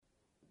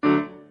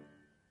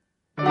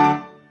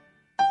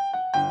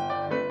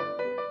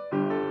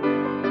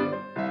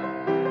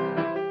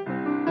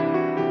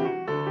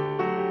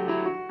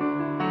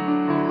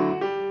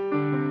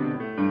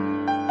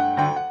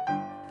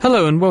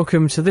Hello and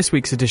welcome to this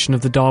week's edition of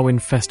the Darwin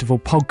Festival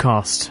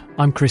podcast.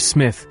 I'm Chris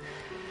Smith.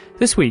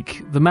 This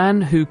week, the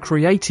man who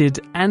created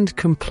and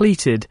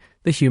completed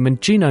the Human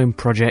Genome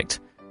Project,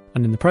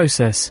 and in the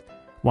process,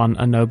 won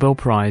a Nobel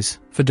Prize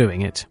for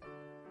doing it.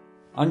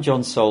 I'm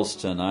John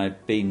Solston.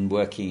 I've been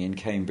working in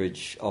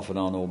Cambridge off and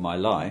on all my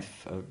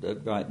life.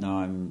 Right now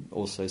I'm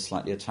also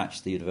slightly attached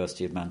to the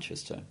University of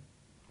Manchester.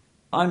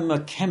 I'm a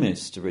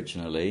chemist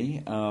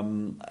originally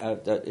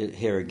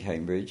here in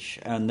Cambridge,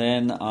 and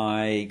then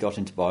I got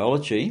into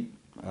biology,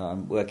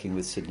 working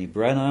with Sidney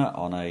Brenner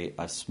on a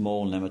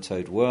small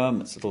nematode worm.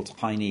 It's a little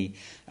tiny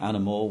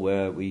animal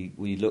where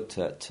we looked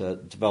at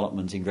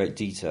development in great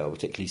detail,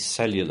 particularly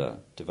cellular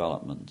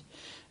development.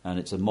 And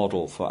it's a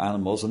model for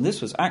animals. And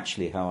this was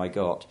actually how I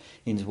got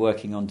into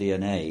working on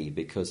DNA,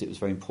 because it was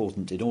very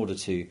important in order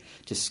to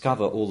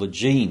discover all the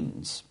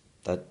genes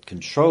that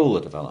control the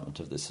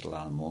development of this little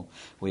animal.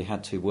 We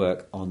had to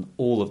work on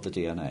all of the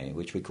DNA,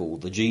 which we call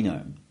the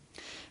genome.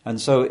 And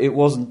so it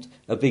wasn't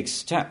a big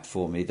step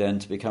for me then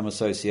to become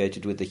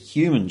associated with the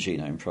Human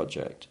Genome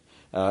Project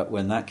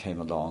when that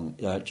came along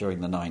during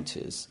the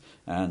 90s.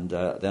 And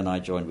then I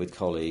joined with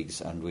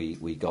colleagues and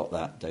we got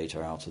that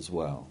data out as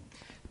well.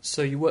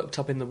 So you worked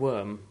up in the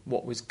worm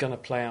what was going to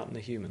play out in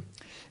the human.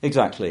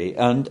 Exactly.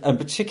 And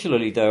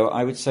particularly, though,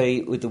 I would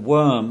say with the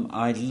worm,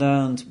 I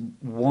learned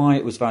why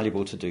it was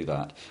valuable to do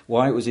that,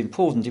 why it was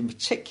important in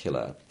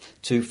particular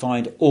to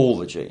find all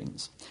the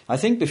genes. I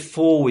think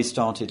before we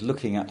started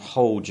looking at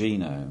whole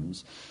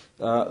genomes,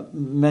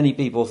 many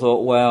people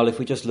thought, well, if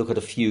we just look at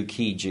a few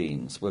key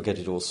genes, we'll get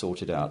it all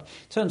sorted out.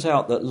 Turns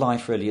out that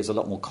life really is a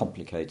lot more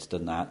complicated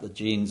than that. The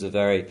genes are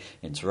very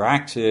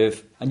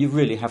interactive, and you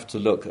really have to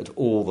look at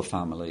all the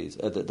families,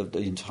 the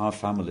entire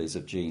families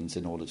of genes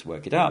in order to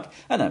work it out,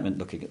 and that meant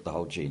looking at the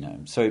whole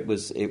genome. So it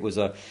was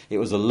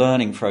a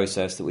learning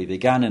process that we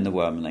began in the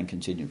worm and then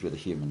continued with the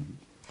human.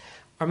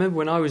 I remember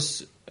when I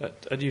was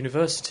at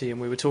university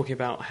and we were talking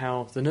about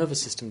how the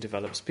nervous system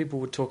develops, people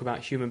would talk about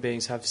human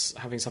beings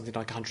having something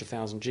like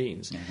 100,000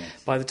 genes. Mm-hmm.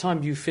 By the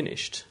time you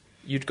finished,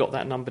 you'd got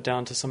that number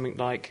down to something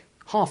like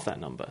half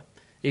that number,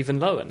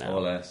 even lower now.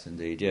 Or less,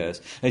 indeed, yes.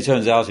 And it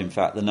turns out, in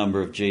fact, the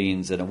number of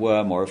genes in a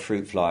worm or a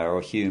fruit fly or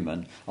a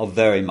human are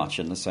very much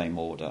in the same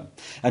order.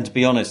 And to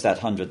be honest, that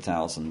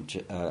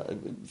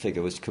 100,000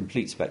 figure was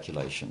complete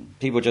speculation.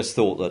 People just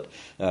thought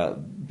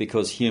that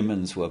because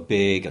humans were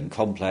big and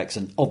complex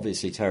and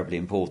obviously terribly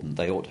important,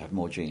 they ought to have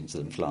more genes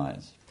than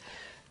flies.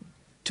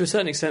 To a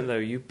certain extent, though,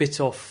 you bit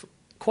off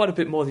quite a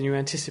bit more than you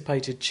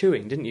anticipated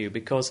chewing, didn't you?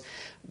 Because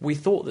we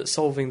thought that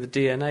solving the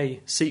DNA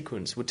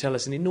sequence would tell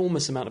us an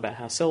enormous amount about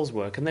how cells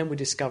work, and then we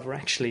discover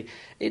actually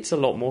it's a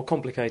lot more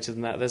complicated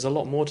than that. There's a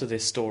lot more to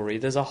this story.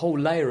 There's a whole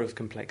layer of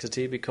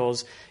complexity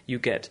because you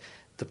get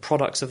the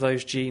products of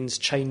those genes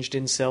changed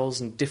in cells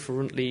and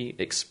differently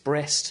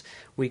expressed.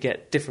 We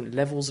get different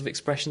levels of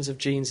expressions of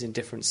genes in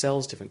different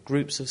cells, different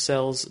groups of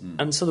cells,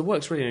 and so the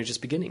work's really only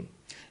just beginning.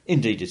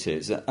 Indeed it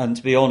is. And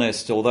to be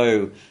honest,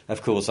 although,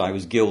 of course, I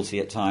was guilty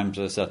at times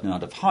of a certain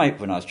amount of hype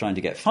when I was trying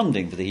to get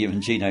funding for the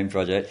Human Genome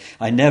Project,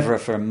 I never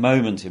for a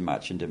moment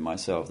imagined in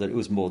myself that it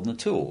was more than a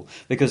tool,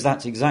 because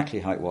that's exactly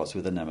how it was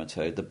with the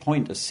nematode. The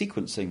point of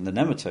sequencing the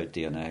nematode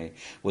DNA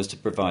was to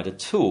provide a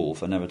tool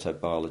for nematode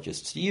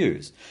biologists to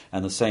use.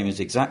 And the same is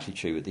exactly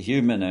true with the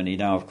human, only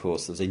now, of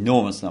course, there's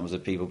enormous numbers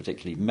of people,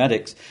 particularly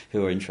medics,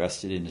 who are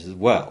interested in it as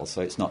well.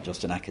 So it's not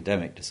just an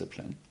academic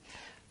discipline.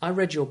 I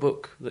read your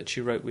book that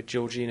you wrote with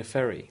Georgina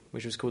Ferry,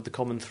 which was called The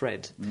Common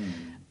Thread.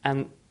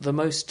 And the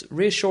most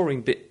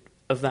reassuring bit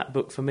of that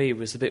book for me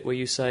was the bit where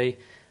you say,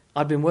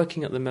 I'd been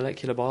working at the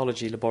molecular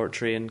biology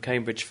laboratory in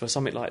Cambridge for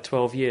something like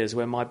 12 years,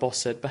 where my boss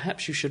said,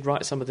 perhaps you should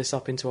write some of this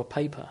up into a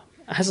paper.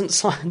 Hasn't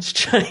science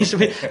changed? I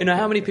mean,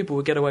 how many people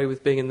would get away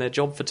with being in their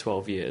job for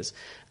 12 years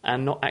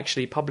and not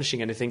actually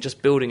publishing anything,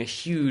 just building a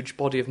huge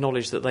body of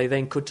knowledge that they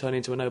then could turn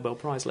into a Nobel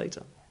Prize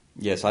later?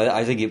 Yes,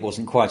 I think it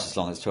wasn't quite as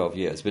long as 12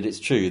 years, but it's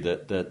true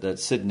that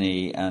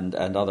Sidney and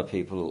other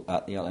people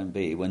at the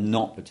LMB were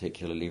not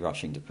particularly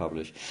rushing to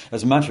publish.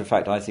 As a matter of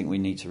fact, I think we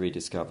need to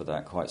rediscover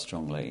that quite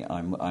strongly.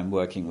 I'm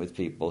working with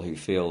people who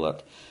feel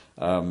that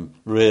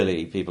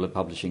really people are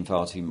publishing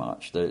far too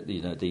much.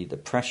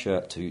 The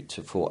pressure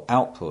for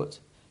output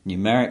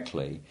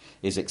numerically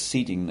is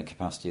exceeding the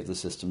capacity of the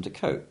system to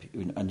cope.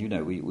 And we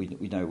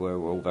know we're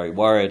all very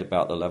worried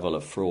about the level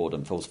of fraud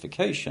and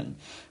falsification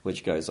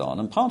which goes on,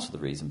 and part of the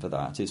reason for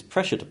that is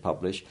pressure to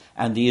publish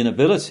and the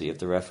inability of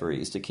the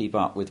referees to keep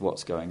up with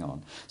what's going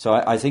on. So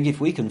I think if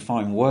we can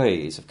find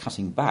ways of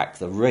cutting back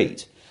the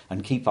rate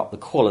and keep up the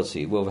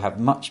quality, we'll have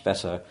much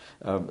better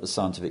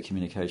scientific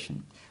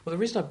communication. Well, the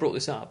reason I brought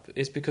this up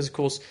is because, of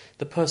course,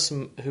 the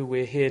person who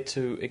we're here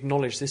to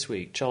acknowledge this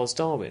week, Charles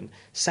Darwin,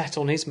 sat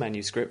on his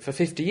manuscript for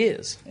 50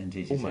 years.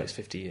 Indeed, almost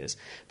 50 years.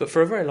 But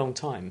for a very long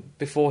time,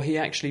 before he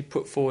actually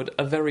put forward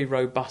a very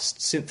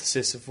robust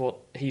synthesis of what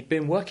he'd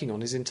been working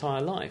on his entire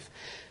life.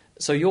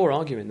 So you're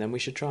arguing then we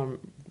should try and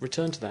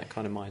return to that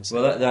kind of mindset?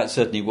 Well, that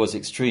certainly was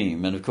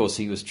extreme, and of course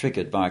he was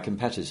triggered by a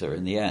competitor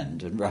in the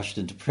end and rushed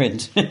into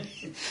print.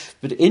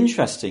 But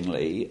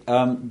interestingly,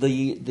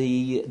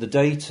 the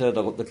data,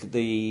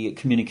 the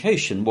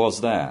communication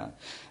was there.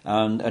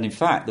 And in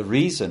fact, the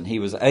reason he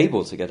was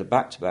able to get a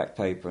back-to-back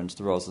paper into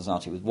the Royal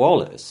Society with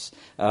Wallace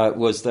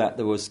was that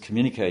there was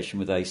communication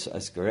with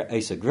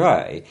Asa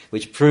Gray,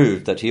 which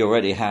proved that he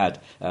already had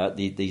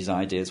these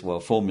ideas well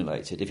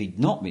formulated. If he'd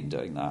not been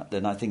doing that,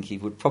 then I think he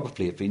would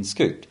probably have been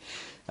scooped.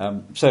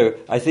 So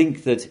I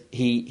think that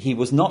he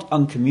was not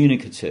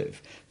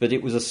uncommunicative, but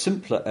it was a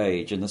simpler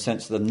age in the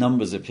sense of the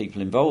numbers of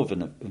people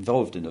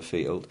involved in a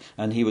field,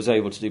 and he was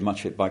able to do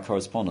much of it by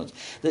correspondence.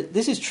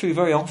 This is true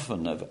very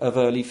often of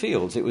early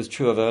fields. It was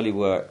true of early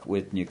work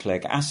with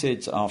nucleic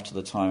acids after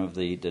the time of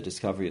the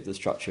discovery of the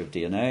structure of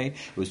DNA.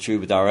 It was true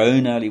with our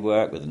own early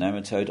work with the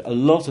nematode. A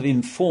lot of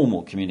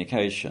informal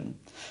communication.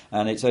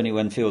 And it's only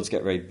when fields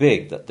get very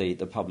big that the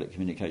public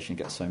communication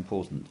gets so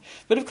important.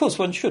 But of course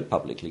one should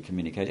publicly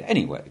communicate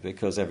anyway,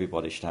 because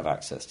everybody should have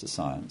access to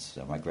science.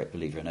 I'm a great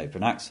believer in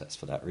open access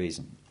for that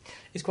reason.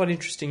 It's quite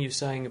interesting you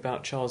saying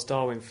about Charles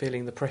Darwin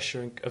feeling the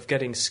pressure of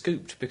getting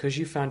scooped, because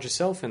you found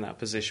yourself in that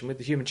position with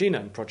the Human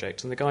Genome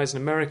Project and the guys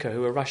in America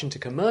who were rushing to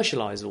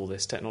commercialise all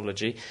this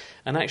technology,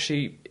 and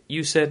actually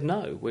you said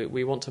no,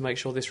 we want to make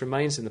sure this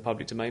remains in the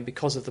public domain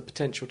because of the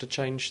potential to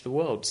change the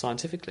world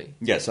scientifically.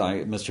 Yes,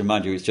 I must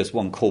remind you it's just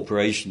one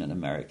corporation in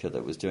America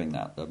that was doing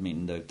that. I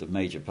mean, the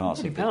major part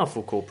of it.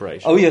 Powerful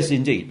corporation. Oh yes,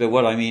 indeed. But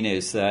what I mean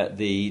is that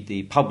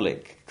the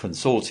public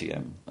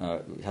consortium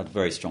had a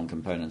very strong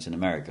component in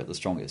America, the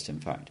strongest in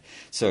fact.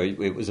 So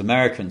it was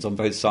Americans on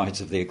both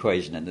sides of the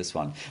equation in this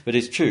one. But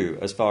it's true,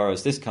 as far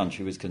as this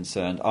country was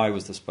concerned, I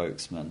was the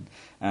spokesman,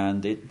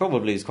 and it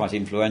probably is quite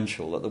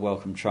influential that the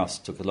Wellcome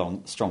Trust took a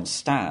strong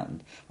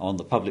stand on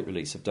the public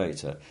release of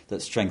data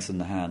that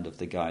strengthened the hand of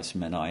the guys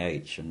from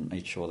NIH and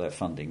made sure their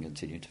funding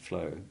continued to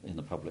flow in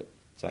the public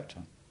sector.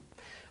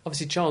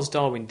 Obviously, Charles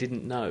Darwin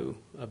didn't know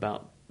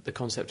about the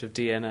concept of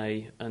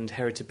DNA and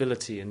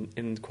heritability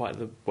in quite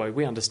the way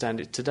we understand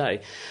it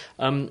today.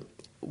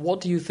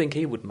 What do you think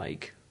he would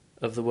make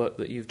of the work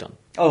that you've done?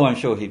 Oh, I'm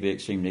sure he'd be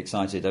extremely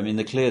excited. I mean,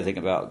 the clear thing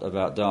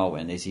about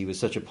Darwin is he was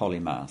such a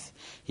polymath.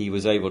 He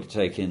was able to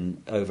take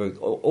in over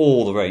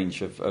all the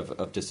range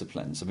of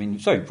disciplines. I mean,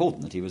 it's so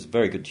important that he was a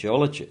very good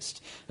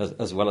geologist,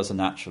 as well as a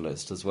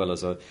naturalist, as well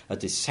as a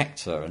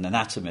dissector, an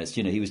anatomist.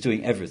 You know, he was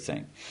doing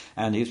everything.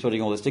 And he was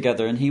putting all this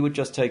together, and he would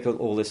just take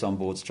all this on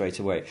board straight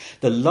away.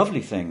 The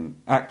lovely thing,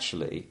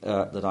 actually,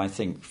 that I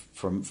think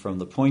from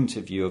the point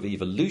of view of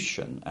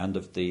evolution and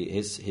of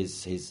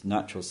his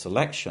natural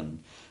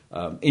selection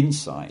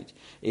insight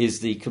is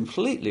the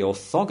completely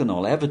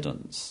orthogonal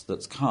evidence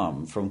that's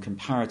come from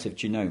comparative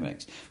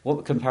genomics.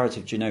 What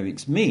comparative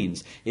genomics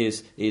means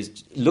is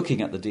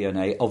looking at the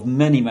DNA of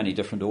many, many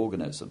different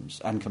organisms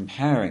and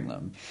comparing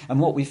them. And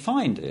what we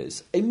find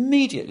is,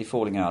 immediately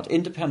falling out,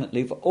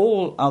 independently of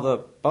all other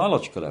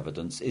biological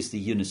evidence, is the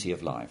unity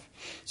of life.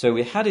 So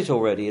we had it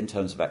already in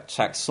terms of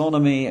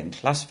taxonomy and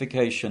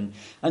classification,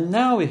 and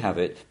now we have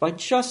it by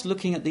just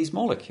looking at these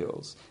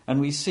molecules,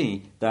 and we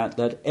see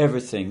that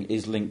everything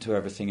is linked to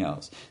everything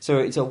else. So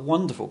it's a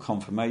wonderful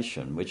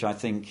confirmation, which I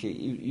think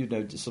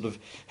sort of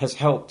has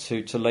helped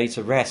to lay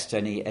to rest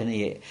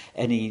any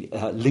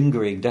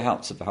lingering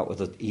doubts about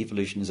whether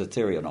evolution is a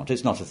theory or not.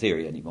 It's not a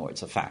theory anymore;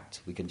 it's a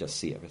fact. We can just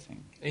see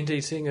everything.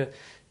 Indeed, seeing a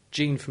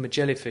gene from a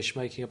jellyfish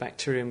making a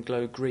bacterium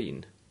glow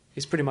green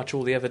is pretty much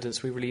all the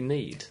evidence we really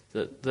need.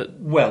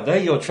 Well, there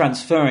you're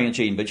transferring a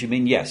gene, but you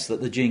mean, yes,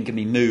 that the gene can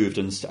be moved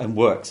and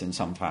works in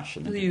some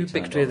fashion. The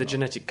ubiquity of the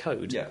genetic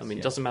code. Yes,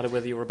 it doesn't matter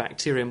whether you're a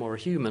bacterium or a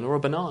human or a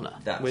banana.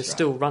 We're right.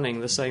 Still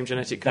running the same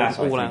genetic code all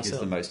ourselves. That, I think, is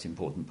the most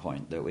important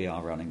point, that we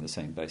are running the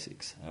same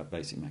basic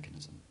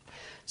mechanism.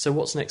 So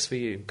what's next for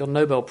you? Got a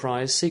Nobel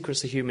Prize,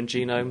 Secrets of the Human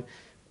Genome.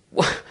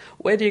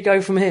 Where do you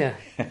go from here?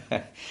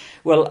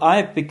 Well,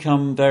 I've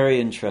become very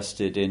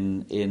interested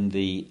in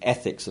the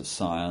ethics of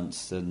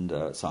science and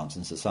science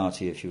and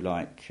society, if you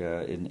like,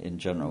 in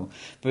general.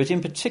 But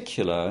in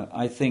particular,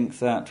 I think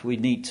that we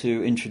need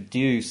to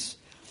introduce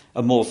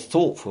a more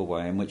thoughtful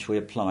way in which we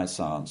apply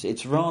science.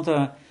 It's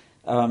thought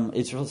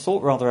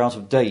rather out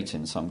of date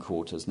in some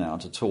quarters now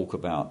to talk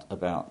about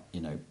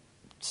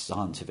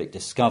scientific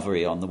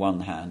discovery on the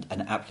one hand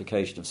and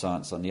application of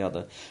science on the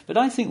other. But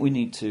I think we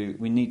need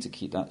to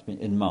keep that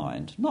in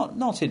mind,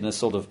 not in a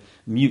sort of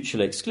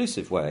mutually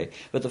exclusive way,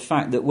 but the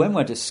fact that when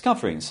we're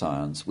discovering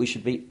science, we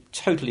should be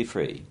totally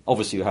free.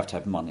 Obviously, you have to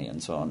have money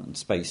and so on and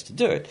space to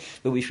do it,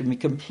 but we should be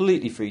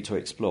completely free to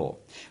explore.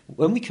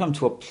 When we come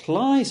to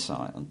apply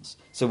science,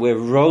 so we're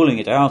rolling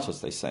it out,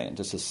 as they say,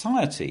 into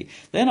society,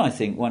 then I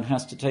think one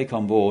has to take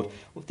on board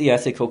the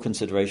ethical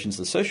considerations,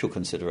 the social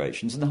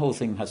considerations, and the whole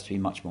thing has to be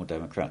much more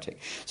democratic. democratic.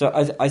 So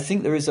I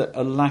think there is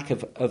a lack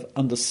of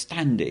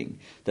understanding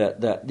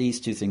that these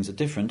two things are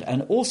different,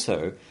 and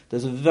also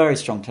there's a very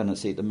strong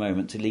tendency at the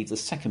moment to leave the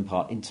second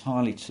part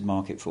entirely to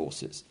market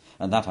forces.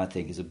 And that, I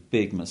think, is a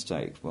big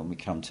mistake when we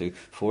come to,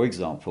 for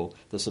example,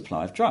 the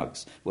supply of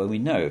drugs, where we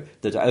know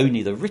that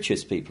only the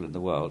richest people in the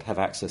world have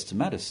access to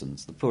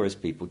medicines, the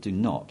poorest people do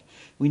not.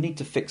 We need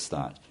to fix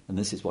that, and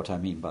this is what I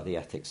mean by the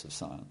ethics of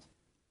science.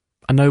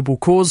 A noble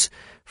cause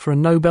for a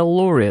Nobel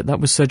laureate. That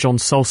was Sir John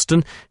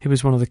Sulston, who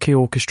was one of the key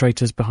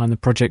orchestrators behind the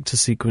project to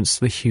sequence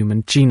the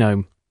human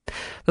genome.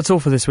 That's all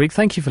for this week.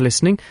 Thank you for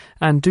listening,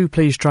 and do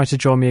please try to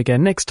join me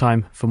again next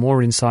time for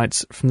more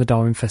insights from the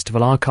Darwin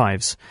Festival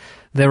archives.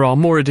 There are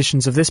more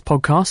editions of this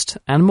podcast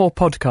and more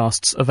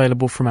podcasts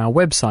available from our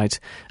website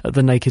at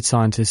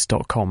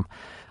thenakedscientist.com.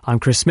 I'm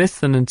Chris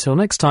Smith, and until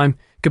next time,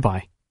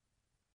 goodbye.